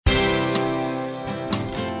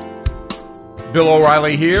Bill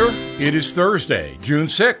O'Reilly here. It is Thursday, June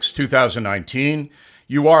 6, 2019.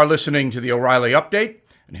 You are listening to the O'Reilly Update,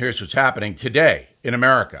 and here's what's happening today in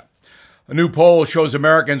America. A new poll shows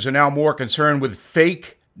Americans are now more concerned with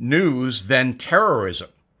fake news than terrorism.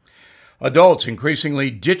 Adults increasingly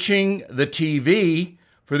ditching the TV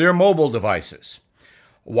for their mobile devices.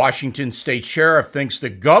 A Washington state sheriff thinks the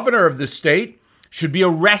governor of the state should be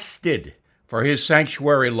arrested for his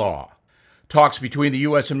sanctuary law. Talks between the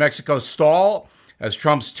U.S. and Mexico stall as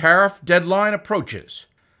Trump's tariff deadline approaches.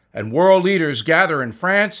 And world leaders gather in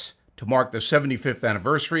France to mark the 75th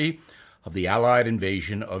anniversary of the Allied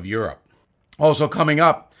invasion of Europe. Also coming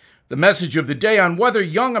up, the message of the day on whether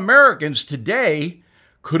young Americans today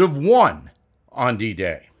could have won on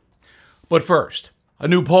D-Day. But first, a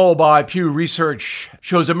new poll by Pew Research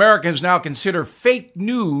shows Americans now consider fake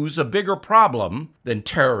news a bigger problem than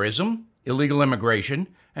terrorism, illegal immigration,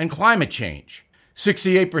 and climate change.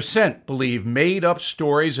 68% believe made-up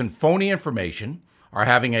stories and phony information are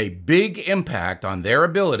having a big impact on their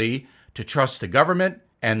ability to trust the government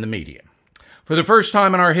and the media. For the first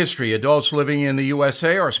time in our history, adults living in the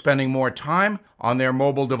USA are spending more time on their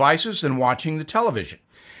mobile devices than watching the television.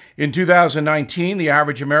 In 2019, the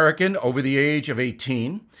average American over the age of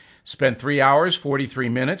 18 spent 3 hours, 43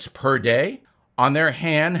 minutes per day on their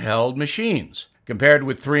handheld machines, compared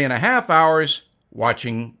with 3.5 hours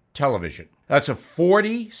watching television. That's a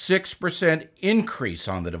 46% increase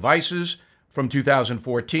on the devices from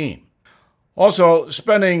 2014. Also,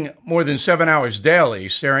 spending more than 7 hours daily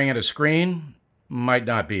staring at a screen might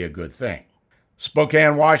not be a good thing.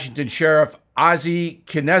 Spokane, Washington Sheriff Ozzie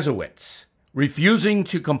Knezowitz refusing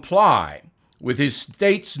to comply with his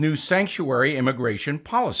state's new sanctuary immigration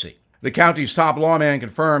policy. The county's top lawman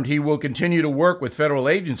confirmed he will continue to work with federal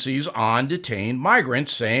agencies on detained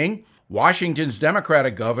migrants, saying Washington's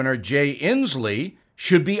Democratic Governor Jay Inslee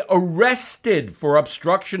should be arrested for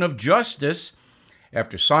obstruction of justice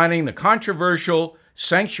after signing the controversial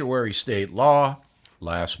sanctuary state law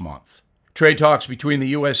last month. Trade talks between the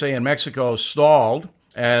USA and Mexico stalled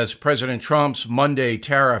as President Trump's Monday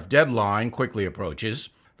tariff deadline quickly approaches.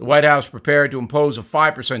 The White House prepared to impose a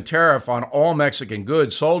 5% tariff on all Mexican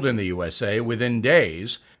goods sold in the USA within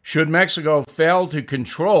days should Mexico fail to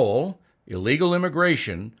control illegal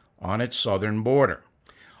immigration on its southern border.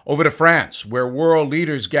 Over to France, where world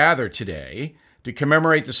leaders gather today to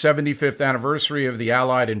commemorate the 75th anniversary of the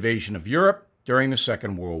Allied invasion of Europe during the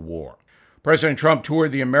Second World War. President Trump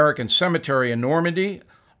toured the American cemetery in Normandy,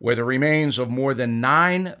 where the remains of more than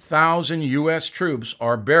 9,000 U.S. troops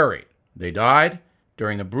are buried. They died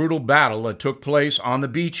during the brutal battle that took place on the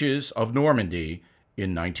beaches of Normandy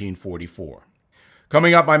in 1944.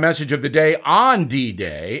 Coming up, my message of the day on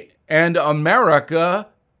D-Day and America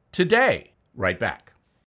today. Right back.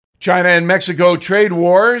 China and Mexico trade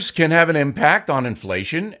wars can have an impact on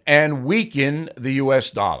inflation and weaken the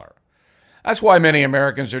U.S. dollar. That's why many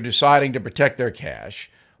Americans are deciding to protect their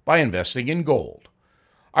cash by investing in gold.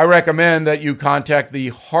 I recommend that you contact the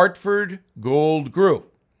Hartford Gold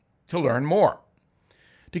Group to learn more.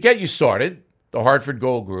 To get you started, the Hartford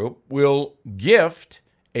Gold Group will gift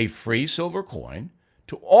a free silver coin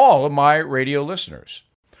to all of my radio listeners.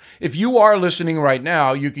 If you are listening right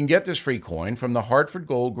now, you can get this free coin from the Hartford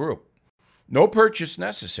Gold Group. No purchase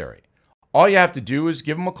necessary. All you have to do is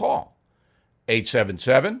give them a call.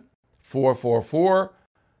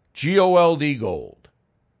 877-444-GOLD.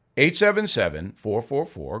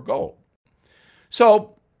 877-444-GOLD.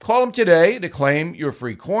 So call them today to claim your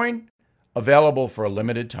free coin, available for a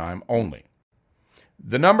limited time only.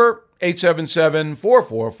 The number,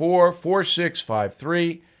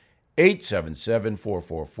 877-444-4653,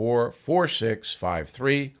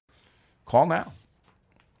 877-444-4653. Call now.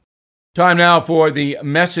 Time now for the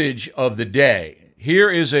message of the day. Here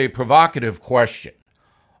is a provocative question.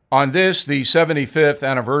 On this, the 75th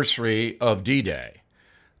anniversary of D-Day,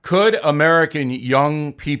 could American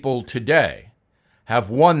young people today have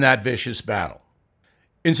won that vicious battle?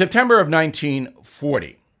 In September of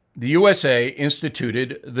 1940, the USA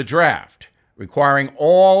instituted the draft, requiring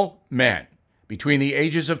all men between the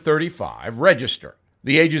ages of 35 register.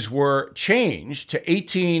 The ages were changed to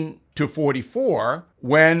 18 to 44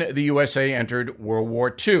 when the USA entered World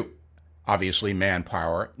War II. Obviously,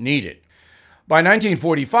 manpower needed. By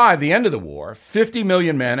 1945, the end of the war, 50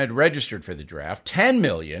 million men had registered for the draft. 10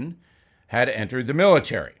 million had entered the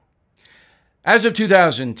military. As of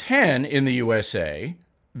 2010 in the USA,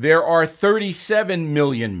 there are 37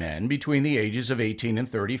 million men between the ages of 18 and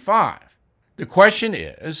 35. The question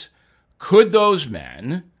is, could those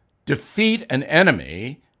men defeat an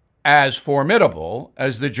enemy as formidable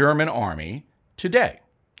as the German army today?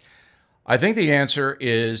 I think the answer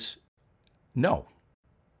is No.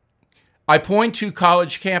 I point to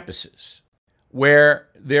college campuses where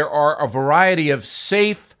there are a variety of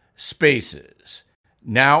safe spaces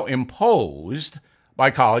now imposed by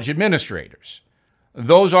college administrators.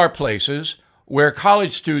 Those are places where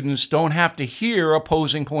college students don't have to hear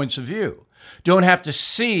opposing points of view, don't have to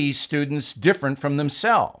see students different from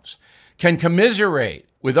themselves, can commiserate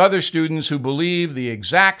with other students who believe the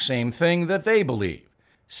exact same thing that they believe.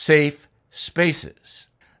 Safe spaces.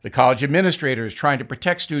 The college administrator is trying to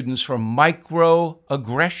protect students from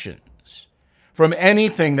microaggressions, from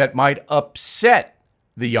anything that might upset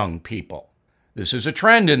the young people. This is a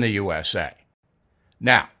trend in the USA.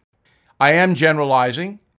 Now, I am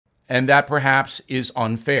generalizing, and that perhaps is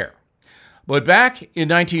unfair. But back in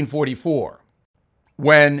 1944,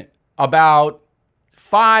 when about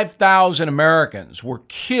 5,000 Americans were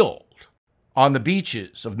killed on the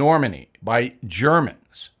beaches of Normandy by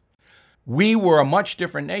Germans, we were a much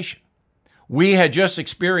different nation. We had just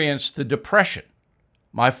experienced the Depression.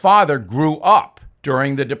 My father grew up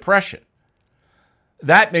during the Depression.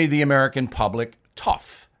 That made the American public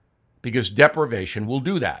tough, because deprivation will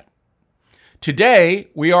do that. Today,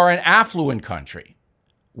 we are an affluent country.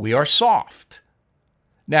 We are soft.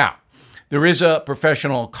 Now, there is a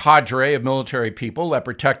professional cadre of military people that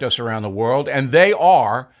protect us around the world, and they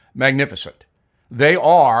are magnificent. They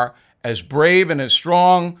are as brave and as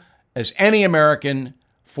strong as any American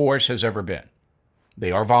force has ever been.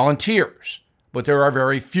 They are volunteers, but there are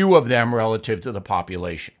very few of them relative to the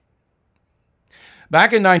population.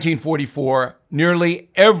 Back in 1944, nearly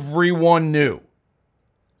everyone knew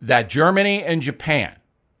that Germany and Japan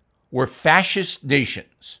were fascist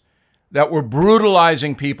nations that were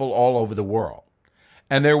brutalizing people all over the world.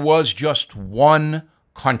 And there was just one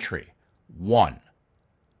country, one,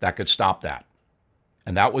 that could stop that.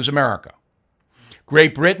 And that was America.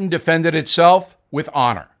 Great Britain defended itself with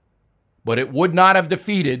honor, but it would not have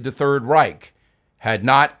defeated the Third Reich had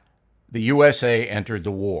not the USA entered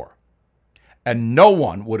the war. And no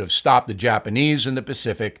one would have stopped the Japanese in the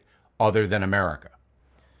Pacific other than America.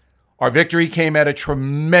 Our victory came at a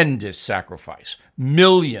tremendous sacrifice.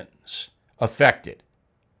 Millions affected,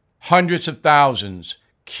 hundreds of thousands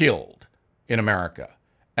killed in America,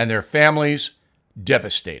 and their families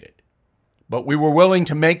devastated. But we were willing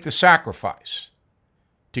to make the sacrifice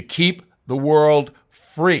to keep the world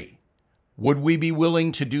free. Would we be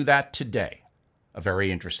willing to do that today? A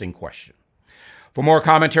very interesting question. For more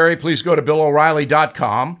commentary, please go to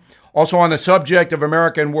BillO'Reilly.com. Also on the subject of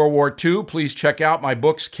America in World War II, please check out my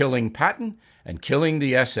books Killing Patton and Killing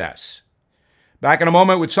the SS. Back in a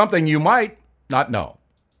moment with something you might not know.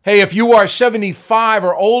 Hey, if you are 75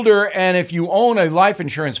 or older and if you own a life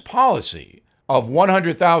insurance policy of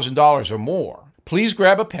 $100,000 or more, please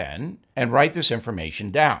grab a pen and write this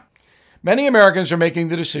information down. Many Americans are making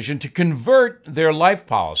the decision to convert their life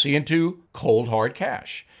policy into cold, hard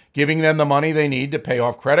cash, giving them the money they need to pay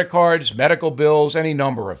off credit cards, medical bills, any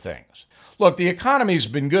number of things. Look, the economy's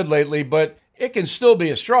been good lately, but it can still be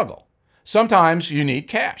a struggle. Sometimes you need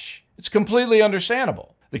cash. It's completely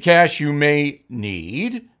understandable. The cash you may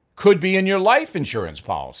need could be in your life insurance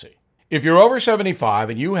policy. If you're over 75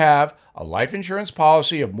 and you have a life insurance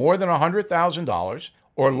policy of more than $100,000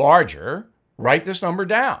 or larger, write this number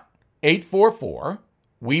down.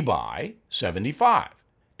 844-WE-BUY-75.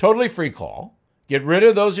 Totally free call. Get rid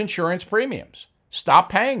of those insurance premiums. Stop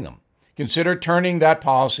paying them. Consider turning that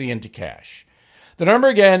policy into cash. The number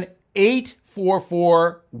again,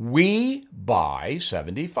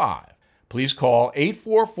 844-WE-BUY-75. Please call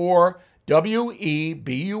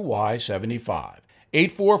 844-WEBUY-75.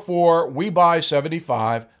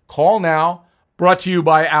 844-WE-BUY-75. Call now. Brought to you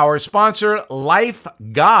by our sponsor, Life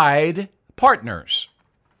Guide Partners.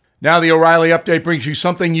 Now the O'Reilly Update brings you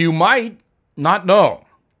something you might not know.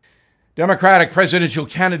 Democratic presidential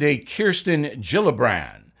candidate Kirsten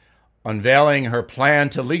Gillibrand unveiling her plan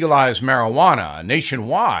to legalize marijuana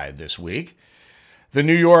nationwide this week. The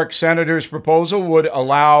New York senator's proposal would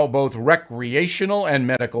allow both recreational and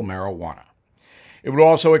medical marijuana. It would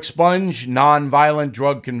also expunge nonviolent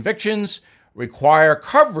drug convictions, require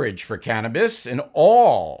coverage for cannabis in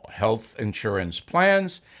all health insurance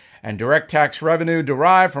plans, and direct tax revenue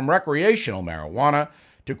derived from recreational marijuana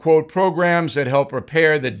to, quote, programs that help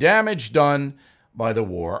repair the damage done by the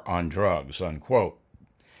war on drugs, unquote.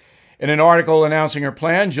 In an article announcing her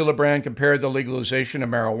plan, Gillibrand compared the legalization of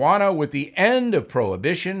marijuana with the end of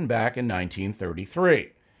prohibition back in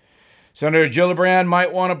 1933. Senator Gillibrand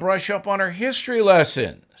might want to brush up on her history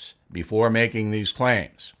lessons before making these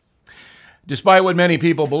claims. Despite what many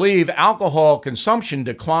people believe, alcohol consumption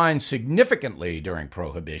declined significantly during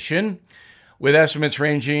Prohibition, with estimates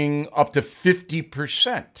ranging up to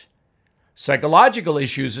 50%. Psychological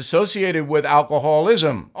issues associated with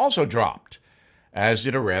alcoholism also dropped, as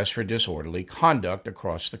did arrests for disorderly conduct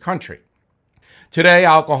across the country. Today,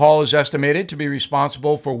 alcohol is estimated to be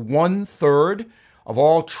responsible for 1/3 of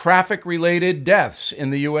all traffic-related deaths in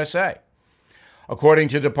the USA. According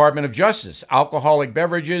to the Department of Justice, alcoholic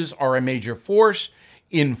beverages are a major force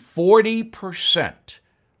in 40%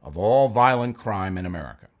 of all violent crime in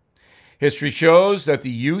America. History shows that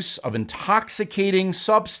the use of intoxicating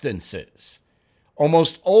substances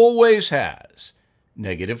almost always has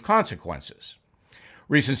negative consequences.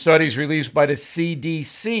 Recent studies released by the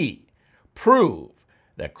CDC prove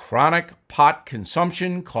that chronic pot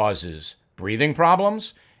consumption causes breathing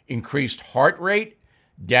problems, increased heart rate,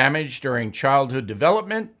 damage during childhood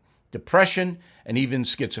development, depression, and even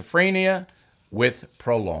schizophrenia with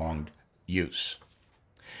prolonged use.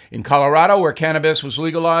 In Colorado, where cannabis was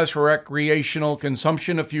legalized for recreational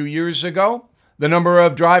consumption a few years ago, the number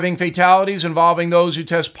of driving fatalities involving those who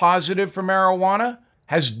test positive for marijuana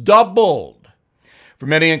has doubled. For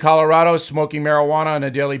many in Colorado, smoking marijuana on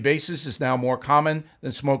a daily basis is now more common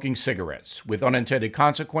than smoking cigarettes, with unintended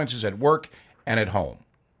consequences at work and at home.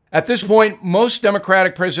 At this point, most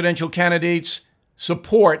Democratic presidential candidates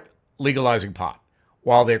support legalizing pot.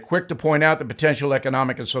 While they're quick to point out the potential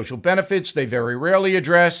economic and social benefits, they very rarely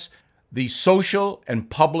address the social and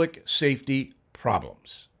public safety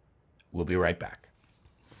problems. We'll be right back.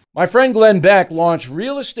 My friend Glenn Beck launched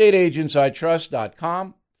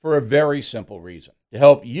realestateagentsitrust.com for a very simple reason: to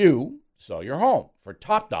help you sell your home for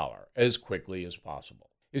top dollar as quickly as possible.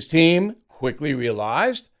 His team quickly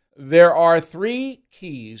realized there are 3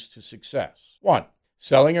 keys to success. 1,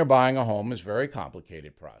 selling or buying a home is a very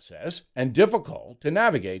complicated process and difficult to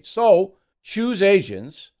navigate, so choose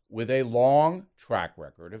agents with a long track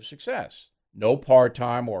record of success. No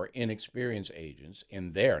part-time or inexperienced agents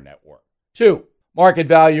in their network. 2, market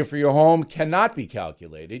value for your home cannot be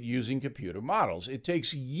calculated using computer models. It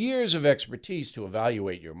takes years of expertise to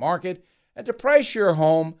evaluate your market and to price your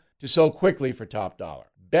home to sell quickly for top dollar.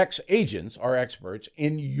 Beck's agents are experts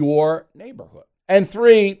in your neighborhood. And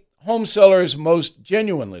 3, home sellers most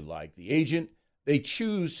genuinely like the agent they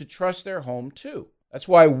choose to trust their home to. That's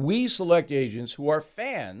why we select agents who are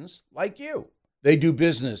fans like you. They do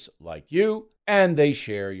business like you, and they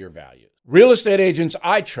share your values.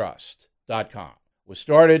 realestateagentsitrust.com was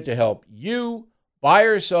started to help you buy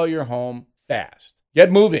or sell your home fast.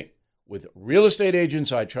 Get moving with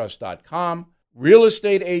realestateagentsitrust.com,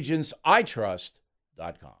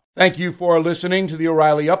 realestateagentsitrust.com. Thank you for listening to the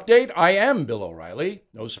O'Reilly Update. I am Bill O'Reilly.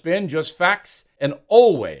 No spin, just facts, and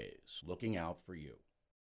always looking out for you.